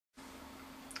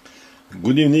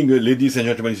Good evening, ladies and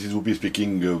gentlemen, this is Whoopi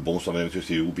speaking. Bonsoir mesdames et messieurs,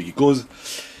 c'est Whoopi qui cause.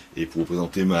 Et pour vous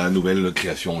présenter ma nouvelle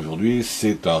création aujourd'hui,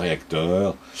 c'est un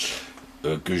réacteur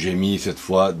que j'ai mis cette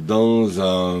fois dans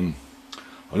un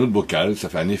autre bocal. Ça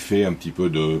fait un effet un petit peu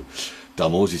de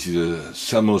thermos. This is a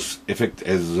thermos effect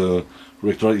as the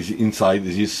reactor is inside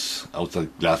this outside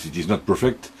glass. It is not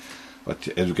perfect, but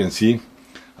as you can see,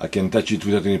 I can touch it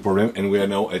without any problem, and we are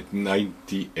now at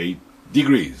 98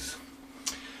 degrees.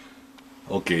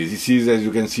 Okay, this is, as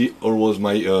you can see, always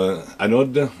my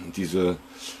anode. It is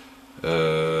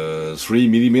 3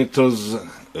 millimeters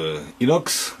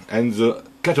inox, and the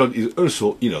cathode is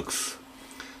also inox.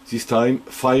 This time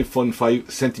 5.5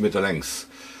 cm length.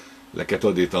 La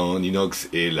cathode est en inox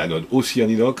et l'anode aussi en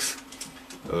inox.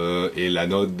 Et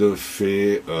l'anode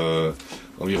fait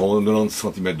environ 90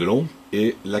 cm de long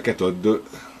et la cathode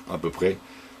à peu près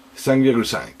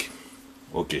 5,5.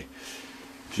 Ok.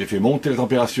 J'ai fait monter la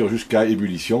température jusqu'à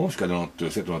ébullition, jusqu'à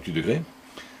 97-98 degrés.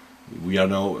 We are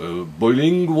now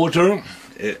boiling water,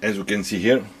 as you can see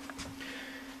here.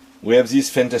 We have this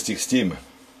fantastic steam,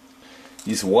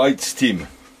 this white steam.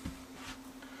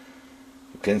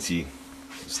 You can see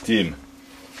steam.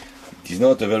 It is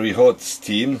not a very hot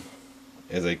steam,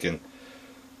 as I can,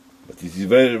 but it is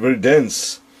very, very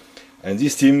dense. And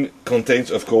this steam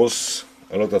contains, of course,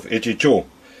 a lot of HHO,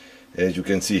 as you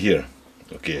can see here.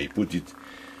 Okay, I put it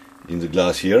in the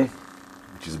glass here,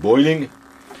 which is boiling,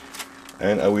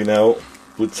 and I will now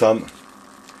put some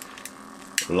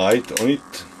light on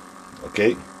it.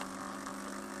 Okay,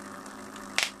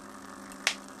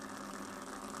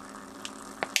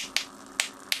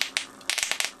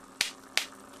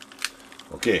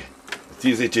 okay, it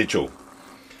is HHO.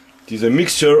 It is a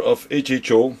mixture of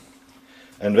HHO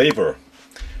and vapor,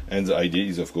 and the idea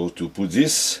is, of course, to put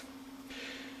this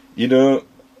in a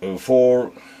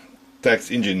 4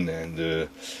 tax engine, and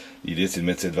l'idée c'est de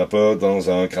mettre cette vapeur dans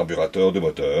un carburateur de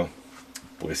moteur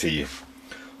pour essayer.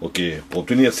 Ok, pour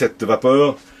obtenir cette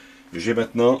vapeur, j'ai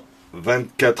maintenant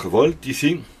 24 volts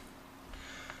ici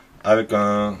avec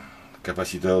un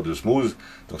capaciteur de smooth,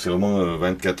 donc c'est vraiment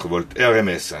 24 volts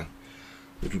RMS. Hein.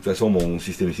 De toute façon, mon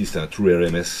système ici c'est un true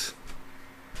RMS,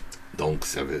 donc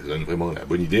ça donne vraiment la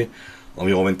bonne idée.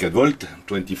 Environ 24 volts,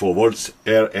 24 volts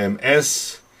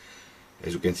RMS.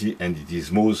 As you can see, and it is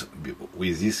smooth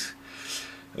with this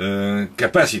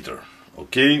capacitor.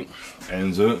 Okay,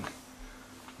 and the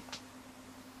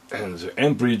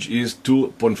amperage is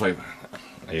 2.5.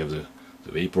 I have the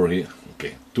vapor here.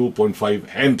 Okay, 2.5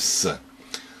 amps.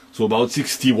 So about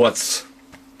 60 watts.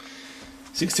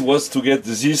 60 watts to get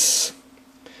this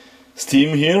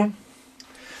steam here,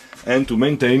 and to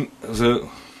maintain the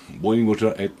boiling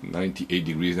water at 98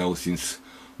 degrees now since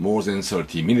more than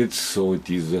 30 minutes. So it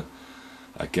is.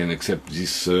 I can accept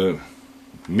this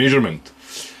measurement.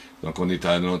 Donc on est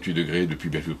à 98 degrés depuis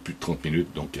bien plus de 30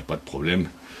 minutes, donc il n'y a pas de problème.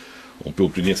 On peut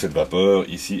obtenir cette vapeur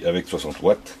ici avec 60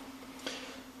 watts.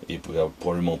 Et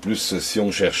probablement plus si on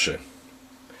cherche.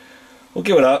 Ok,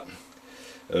 voilà.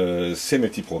 C'est mes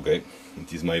petits progrès.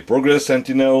 It is my progress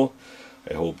until now.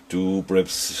 I hope to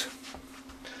perhaps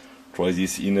try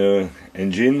this in a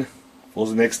engine for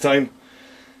the next time.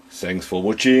 Thanks for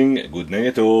watching. Good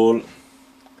night all.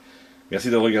 Merci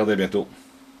de regarder, à bientôt.